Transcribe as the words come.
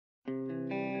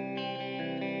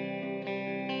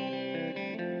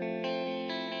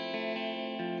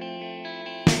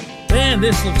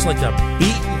Man, this looks like a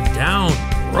beaten down,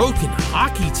 broken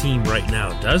hockey team right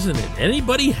now, doesn't it?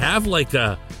 Anybody have like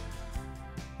a,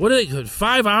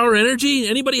 5-hour energy?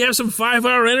 Anybody have some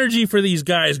 5-hour energy for these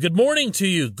guys? Good morning to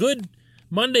you. Good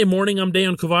Monday morning. I'm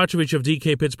Dan Kovacevic of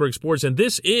DK Pittsburgh Sports, and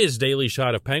this is Daily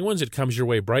Shot of Penguins. It comes your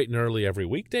way bright and early every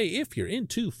weekday if you're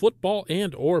into football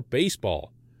and or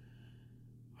baseball.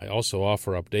 I also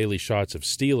offer up daily shots of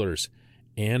Steelers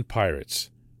and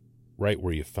Pirates, right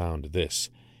where you found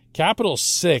this. Capitals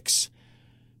 6,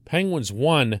 Penguins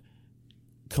 1,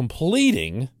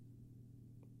 completing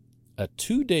a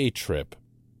 2-day trip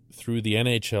through the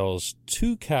NHL's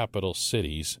 2 capital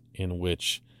cities in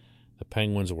which the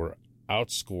Penguins were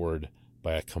outscored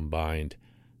by a combined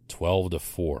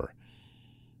 12-4.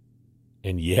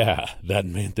 And yeah, that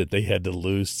meant that they had to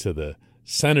lose to the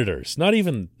Senators. Not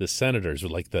even the Senators,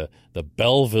 but like the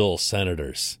Belleville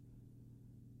Senators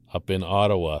up in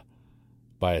Ottawa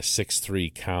by a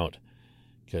 6-3 count,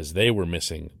 because they were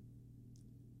missing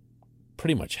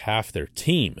pretty much half their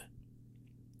team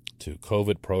to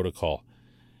COVID protocol.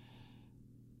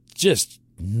 Just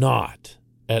not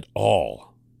at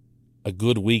all a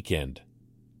good weekend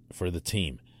for the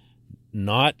team.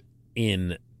 Not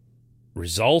in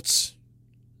results,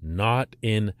 not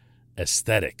in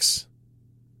aesthetics.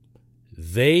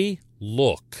 They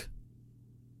look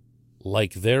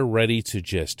like they're ready to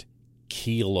just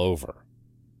keel over.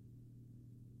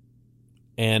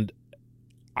 And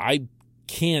I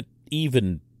can't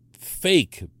even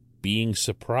fake being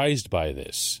surprised by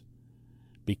this,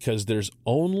 because there's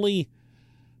only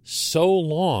so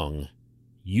long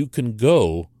you can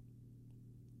go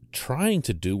trying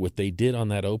to do what they did on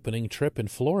that opening trip in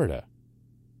Florida.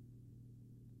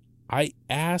 I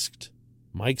asked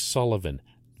Mike Sullivan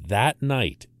that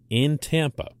night in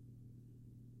Tampa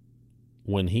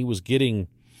when he was getting,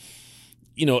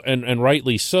 and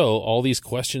rightly so, all these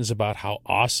questions about how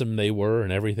awesome they were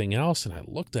and everything else. And I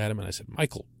looked at him and I said,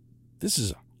 Michael, this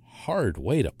is a hard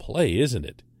way to play, isn't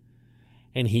it?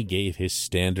 And he gave his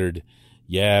standard,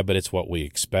 yeah, but it's what we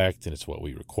expect and it's what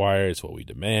we require, it's what we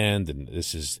demand, and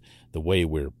this is the way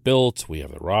we're built. We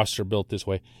have the roster built this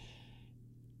way.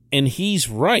 And he's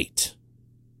right.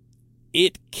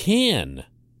 It can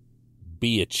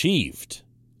be achieved,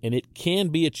 and it can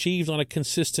be achieved on a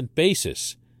consistent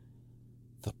basis.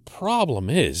 The problem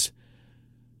is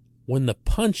when the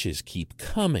punches keep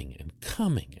coming and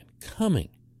coming and coming,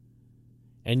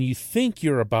 and you think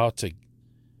you're about to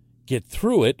get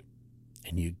through it,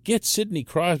 and you get Sidney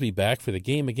Crosby back for the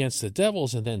game against the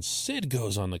Devils, and then Sid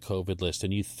goes on the COVID list,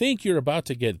 and you think you're about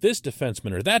to get this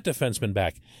defenseman or that defenseman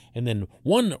back, and then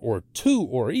 1 or 2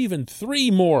 or even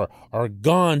 3 more are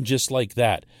gone just like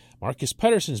that. Marcus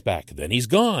Pettersson's back, then he's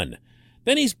gone.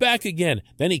 Then he's back again.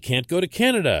 Then he can't go to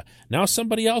Canada. Now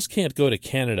somebody else can't go to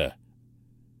Canada.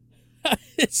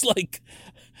 It's like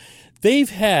they've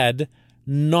had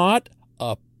not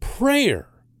a prayer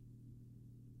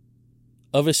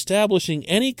of establishing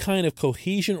any kind of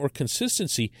cohesion or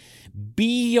consistency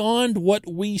beyond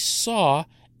what we saw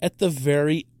at the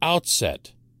very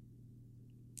outset.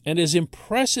 And as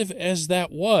impressive as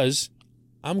that was,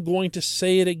 I'm going to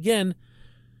say it again,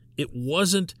 it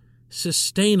wasn't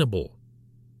sustainable.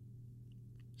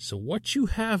 So what you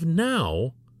have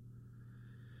now,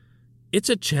 it's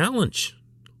a challenge.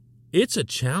 It's a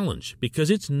challenge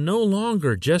because it's no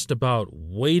longer just about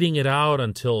waiting it out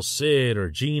until Sid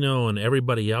or Gino and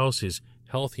everybody else is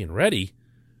healthy and ready.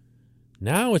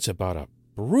 Now it's about a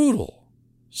brutal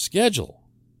schedule,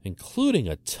 including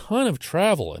a ton of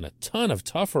travel and a ton of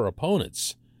tougher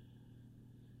opponents.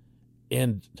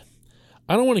 And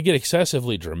I don't want to get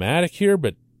excessively dramatic here,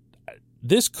 but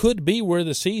this could be where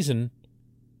the season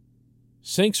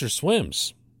sinks or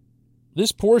swims.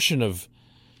 This portion of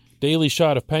Daily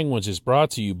Shot of Penguins is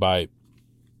brought to you by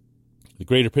the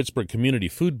Greater Pittsburgh Community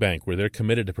Food Bank, where they're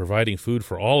committed to providing food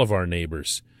for all of our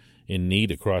neighbors in need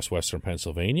across western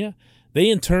Pennsylvania. They,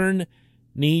 in turn,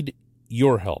 need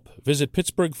your help. Visit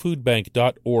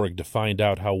pittsburghfoodbank.org to find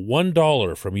out how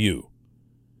 $1 from you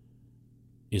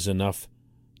is enough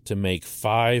to make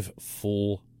 5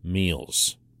 full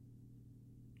meals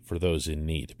for those in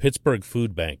need.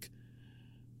 pittsburghfoodbank.org.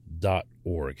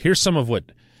 Here's some of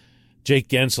what Jake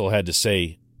Gensel had to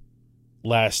say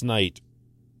last night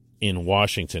in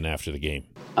Washington after the game.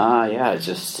 Yeah, it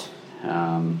just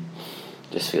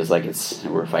feels like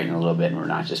we're fighting a little bit, and we're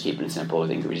not just keeping it simple. I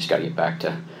think we just got to get back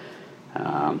to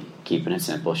keeping it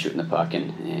simple, shooting the puck,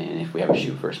 and if we have a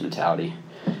shoot-first mentality,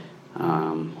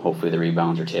 hopefully the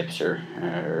rebounds or tips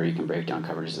or you can break down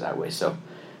coverages that way. So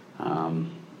I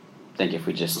think if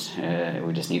we just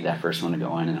need that first one to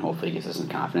go in, and hopefully it gives us some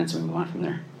confidence and we move on from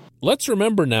there. Let's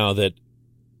remember now that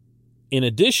in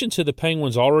addition to the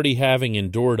Penguins already having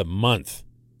endured a month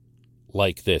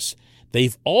like this,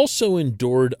 they've also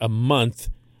endured a month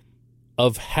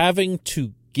of having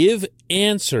to give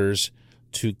answers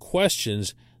to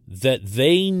questions that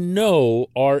they know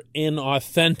are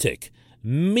inauthentic,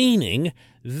 meaning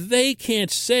they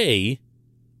can't say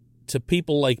to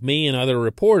people like me and other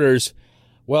reporters,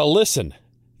 well, listen,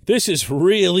 this is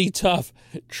really tough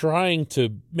trying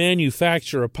to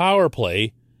manufacture a power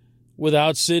play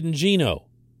without Sid and Gino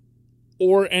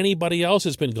or anybody else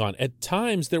has been gone. At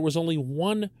times, there was only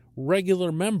one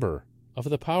regular member of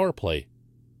the power play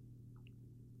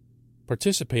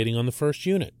participating on the first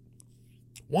unit.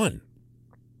 One.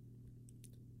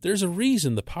 There's a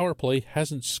reason the power play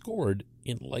hasn't scored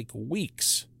in like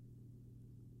weeks.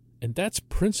 And that's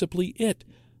principally it.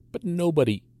 But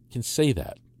nobody can say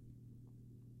that.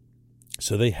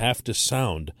 So they have to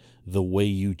sound the way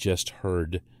you just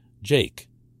heard Jake.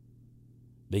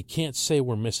 They can't say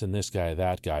we're missing this guy,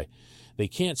 that guy. They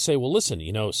can't say, well, listen,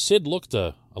 Sid looked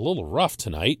a little rough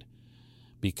tonight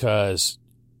because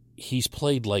he's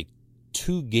played like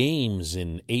 2 games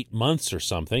in 8 months or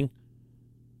something.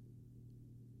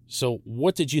 So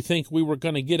what did you think we were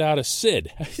going to get out of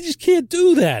Sid? I just can't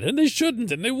do that, and they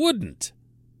shouldn't, and they wouldn't.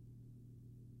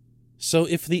 So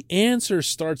if the answer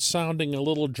starts sounding a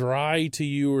little dry to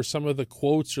you or some of the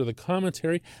quotes or the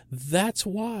commentary, that's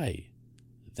why.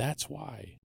 That's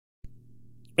why.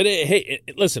 But hey,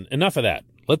 listen, enough of that.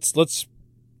 Let's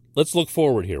look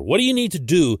forward here. What do you need to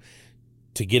do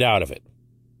to get out of it?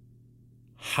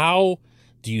 How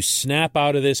do you snap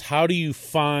out of this? How do you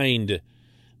find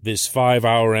this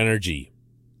 5-hour energy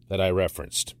that I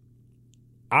referenced?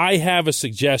 I have a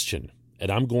suggestion, and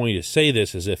I'm going to say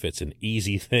this as if it's an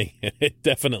easy thing, and it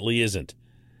definitely isn't.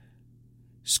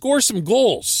 Score some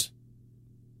goals.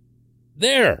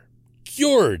 There.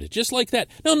 Cured. Just like that.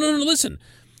 No, listen.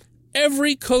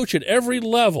 Every coach at every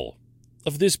level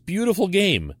of this beautiful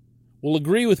game will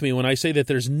agree with me when I say that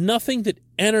there's nothing that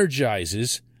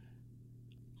energizes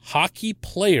hockey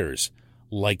players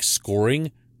like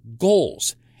scoring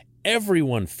goals.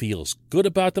 Everyone feels good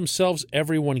about themselves.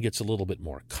 Everyone gets a little bit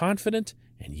more confident.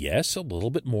 And yes, a little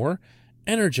bit more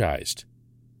energized.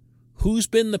 Who's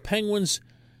been the Penguins'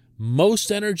 most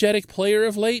energetic player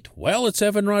of late? Well, it's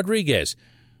Evan Rodriguez.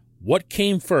 What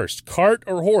came first, cart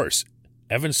or horse?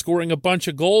 Evan scoring a bunch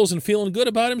of goals and feeling good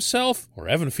about himself? Or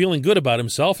Evan feeling good about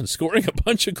himself and scoring a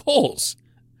bunch of goals?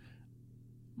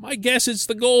 My guess it's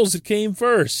the goals that came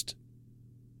first.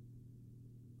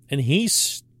 And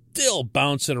he's still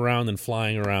bouncing around and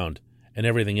flying around and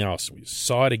everything else. We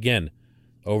saw it again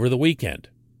over the weekend.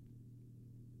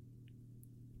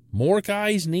 More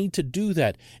guys need to do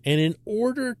that. And in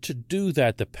order to do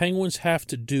that, the Penguins have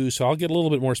to do, so I'll get a little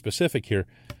bit more specific here,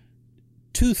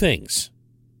 2 things.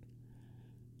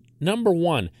 Number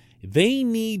 1, they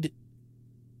need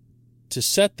to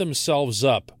set themselves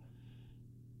up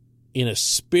in a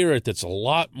spirit that's a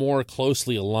lot more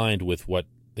closely aligned with what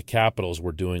the Capitals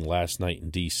were doing last night in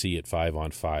D.C. at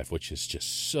 5-on-5, which is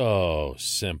just so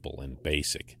simple and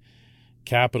basic.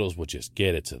 Capitals would just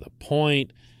get it to the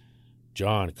point.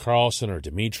 John Carlson or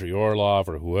Dmitry Orlov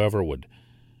or whoever would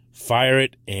fire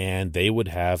it, and they would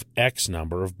have X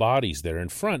number of bodies there in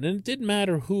front. And it didn't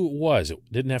matter who it was. It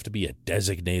didn't have to be a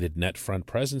designated net front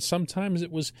presence. Sometimes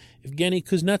it was Evgeny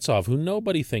Kuznetsov, who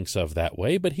nobody thinks of that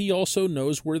way, but he also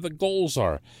knows where the goals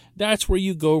are. That's where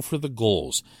you go for the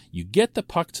goals. You get the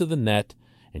puck to the net,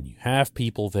 and you have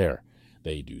people there.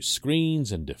 They do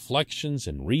screens and deflections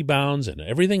and rebounds and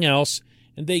everything else,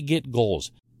 and they get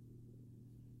goals.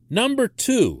 Number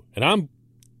 2, and I'm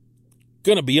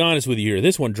going to be honest with you here,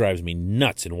 this one drives me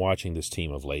nuts in watching this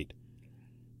team of late.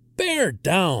 Bear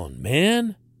down,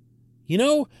 man.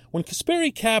 When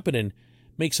Kasperi Kapanen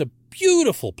makes a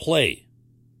beautiful play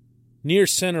near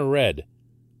center red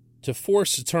to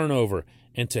force a turnover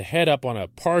and to head up on a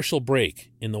partial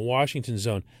break in the Washington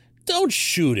zone, don't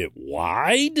shoot it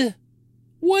wide.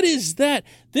 What is that?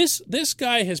 This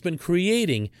guy has been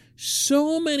creating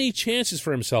so many chances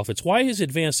for himself. It's why his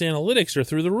advanced analytics are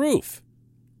through the roof.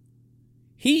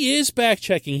 He is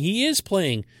back-checking. He is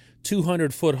playing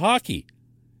 200-foot hockey.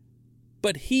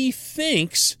 But he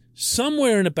thinks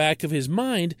somewhere in the back of his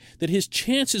mind that his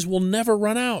chances will never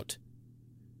run out.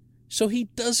 So he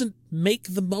doesn't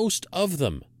make the most of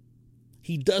them.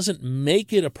 He doesn't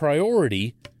make it a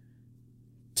priority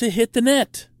to hit the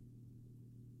net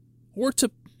or to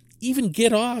even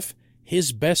get off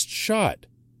his best shot.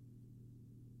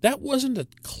 That wasn't a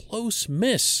close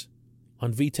miss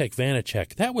on Vitek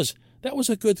Vanacek. That was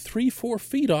a good 3-4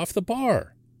 feet off the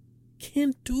bar.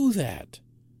 Can't do that.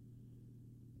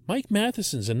 Mike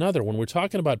Matheson's another. When we're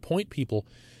talking about point people,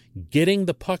 getting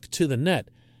the puck to the net.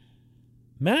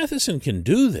 Matheson can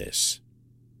do this,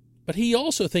 but he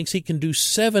also thinks he can do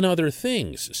 7 other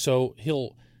things. So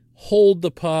he'll hold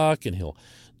the puck and he'll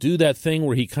do that thing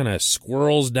where he kind of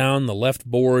squirrels down the left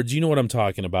boards. You know what I'm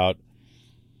talking about.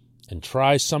 And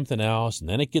tries something else, and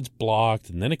then it gets blocked,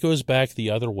 and then it goes back the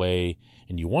other way,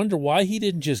 and you wonder why he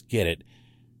didn't just get it,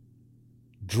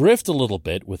 drift a little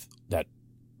bit with that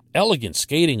elegant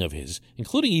skating of his,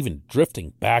 including even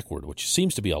drifting backward, which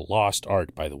seems to be a lost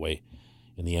art, by the way,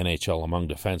 in the NHL among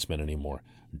defensemen anymore.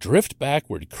 Drift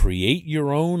backward, create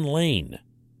your own lane,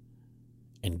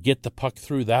 and get the puck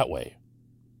through that way.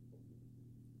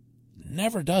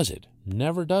 Never does it.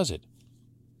 Never does it.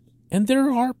 And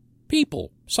there are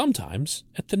people, sometimes,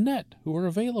 at the net who are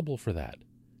available for that.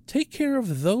 Take care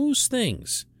of those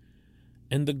things,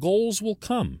 and the goals will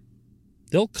come.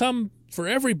 They'll come for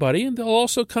everybody, and they'll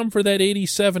also come for that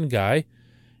 87 guy,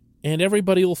 and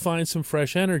everybody will find some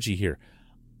fresh energy here.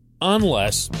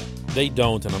 Unless they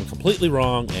don't, and I'm completely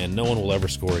wrong, and no one will ever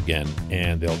score again,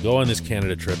 and they'll go on this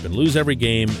Canada trip and lose every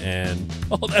game and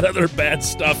all that other bad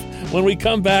stuff. When we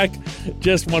come back,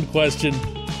 just one question.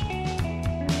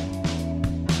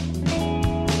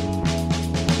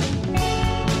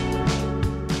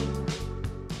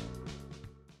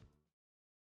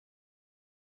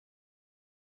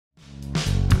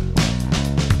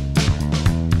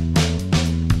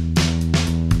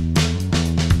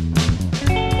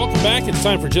 It's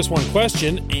time for Just One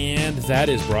Question, and that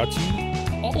is brought to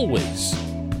you always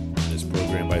in this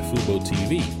program by Fubo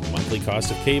TV. Monthly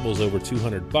cost of cable is over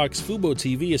 $200. Fubo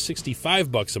TV is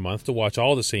 $65 a month to watch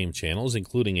all the same channels,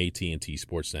 including AT&T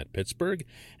Sportsnet Pittsburgh.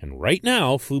 And right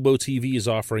now, Fubo TV is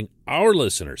offering our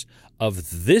listeners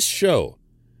of this show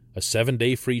a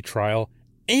 7-day free trial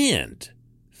and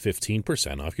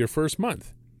 15% off your first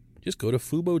month. Just go to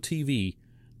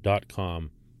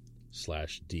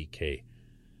FuboTV.com/DK.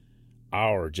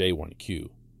 Our J1Q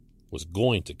was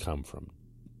going to come from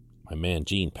my man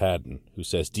Gene Padden, who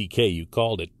says, DK, you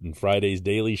called it in Friday's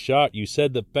Daily Shot. You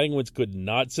said the Penguins could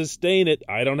not sustain it.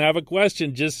 I don't have a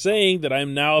question, just saying that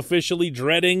I'm now officially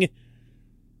dreading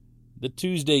the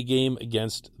Tuesday game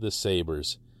against the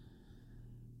Sabres.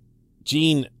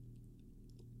 Gene,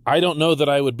 I don't know that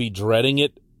I would be dreading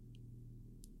it.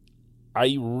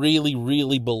 I really,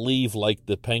 really believe like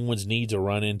the Penguins need to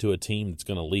run into a team that's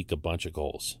going to leak a bunch of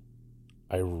goals.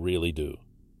 I really do.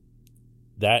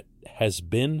 That has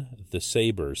been the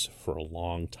Sabres for a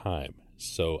long time,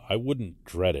 so I wouldn't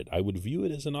dread it. I would view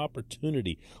it as an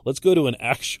opportunity. Let's go to an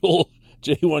actual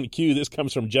J1Q. This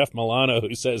comes from Jeff Milano,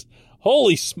 who says,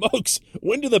 holy smokes,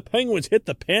 when do the Penguins hit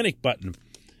the panic button?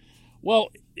 Well,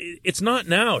 it's not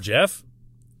now, Jeff,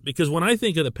 because when I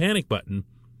think of the panic button,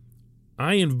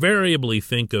 I invariably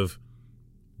think of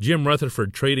Jim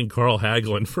Rutherford trading Carl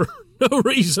Hagelin for no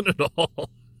reason at all.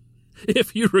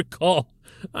 If you recall,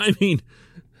 I mean,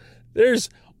 there's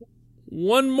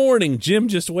one morning Jim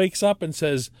just wakes up and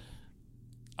says,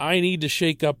 I need to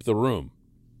shake up the room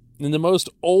in the most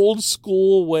old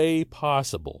school way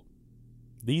possible.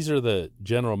 These are the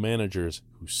general managers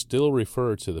who still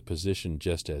refer to the position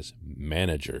just as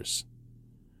managers.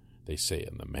 They say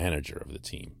I'm the manager of the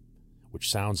team,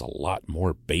 which sounds a lot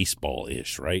more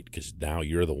baseball-ish, right? Because now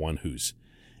you're the one who's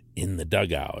in the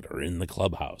dugout or in the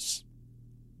clubhouse.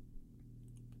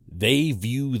 They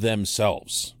view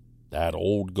themselves, that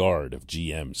old guard of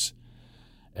GMs,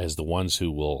 as the ones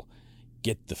who will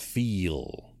get the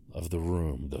feel of the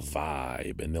room, the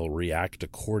vibe, and they'll react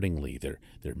accordingly. They're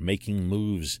making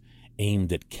moves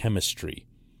aimed at chemistry.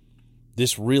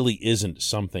 This really isn't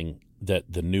something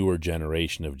that the newer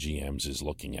generation of GMs is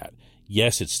looking at.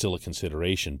 Yes, it's still a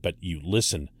consideration, but you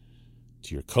listen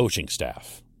to your coaching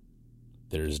staff.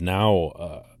 There's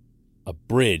now a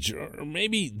bridge, or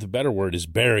maybe the better word is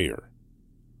barrier.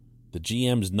 The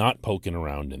GM's not poking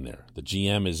around in there. The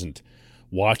GM isn't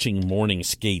watching morning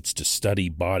skates to study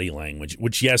body language,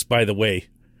 which, yes, by the way,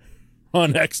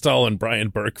 Ron Hextall and Brian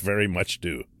Burke very much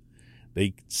do.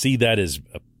 They see that as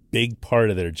a big part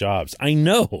of their jobs. I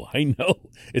know.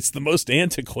 It's the most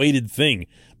antiquated thing,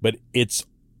 but it's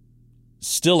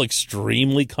still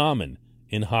extremely common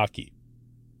in hockey.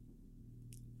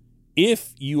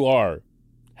 If you are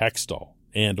Hextall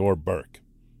and or Burke,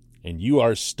 and you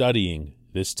are studying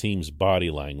this team's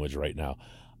body language right now,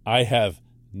 I have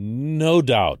no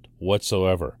doubt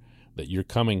whatsoever that you're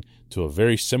coming to a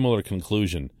very similar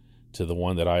conclusion to the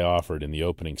one that I offered in the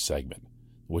opening segment,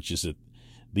 which is that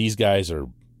these guys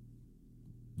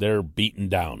they're beaten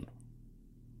down.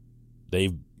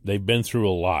 They've been through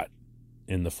a lot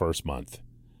in the first month,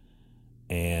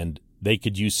 and they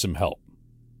could use some help.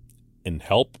 And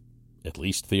help, at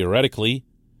least theoretically,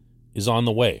 is on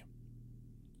the way.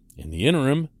 In the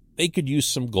interim, they could use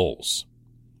some goals.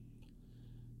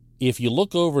 If you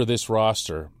look over this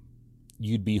roster,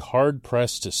 you'd be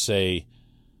hard-pressed to say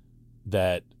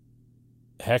that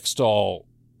Hextall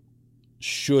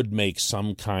should make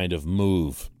some kind of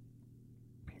move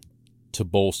to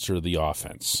bolster the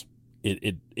offense.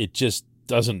 It just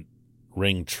doesn't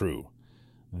ring true.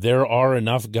 There are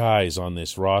enough guys on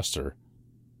this roster,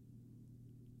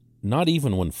 not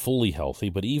even when fully healthy,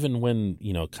 but even when,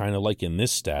 kind of like in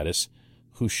this status,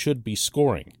 who should be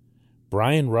scoring.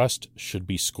 Brian Rust should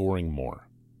be scoring more.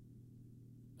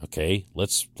 Okay,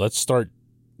 let's start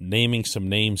naming some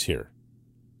names here.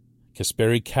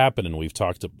 Kasperi Kapanen, we've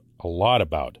talked a lot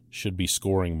about, should be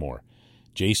scoring more.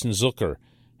 Jason Zucker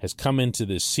has come into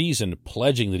this season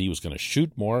pledging that he was going to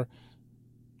shoot more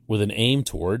with an aim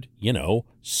toward,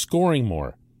 scoring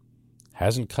more.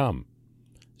 Hasn't come.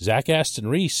 Zach Aston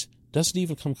Reese doesn't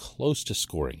even come close to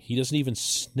scoring. He doesn't even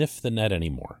sniff the net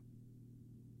anymore.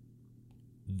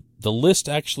 The list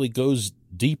actually goes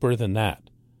deeper than that.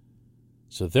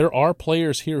 So there are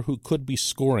players here who could be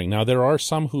scoring. Now, there are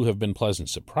some who have been pleasant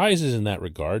surprises in that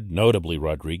regard, notably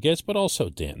Rodriguez, but also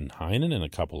Danton Heinen and a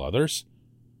couple others.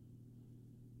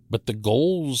 But the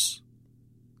goals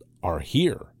are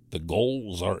here. The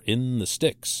goals are in the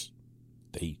sticks.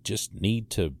 They just need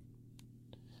to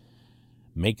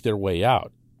make their way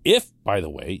out. If, by the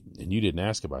way, and you didn't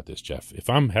ask about this, Jeff, if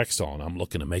I'm Hextall and I'm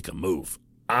looking to make a move,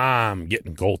 I'm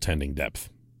getting goaltending depth.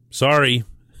 Sorry.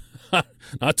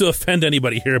 Not to offend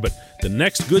anybody here, but the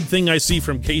next good thing I see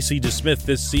from Casey DeSmith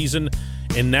this season,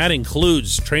 and that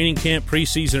includes training camp,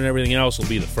 preseason, and everything else, will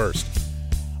be the first.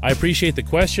 I appreciate the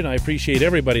question. I appreciate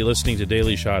everybody listening to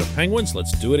Daily Shot of Penguins.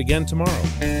 Let's do it again tomorrow.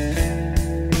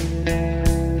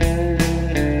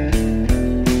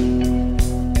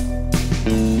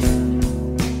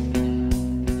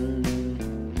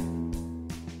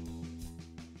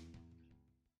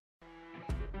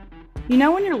 You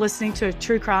know when you're listening to a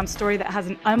true crime story that has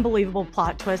an unbelievable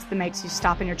plot twist that makes you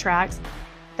stop in your tracks?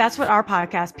 That's what our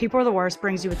podcast, People Are the Worst,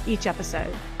 brings you with each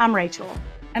episode. I'm Rachel.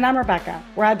 And I'm Rebecca.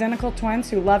 We're identical twins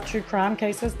who love true crime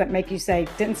cases that make you say,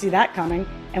 didn't see that coming,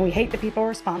 and we hate the people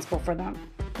responsible for them.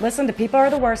 Listen to People Are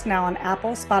the Worst now on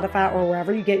Apple, Spotify, or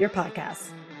wherever you get your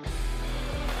podcasts.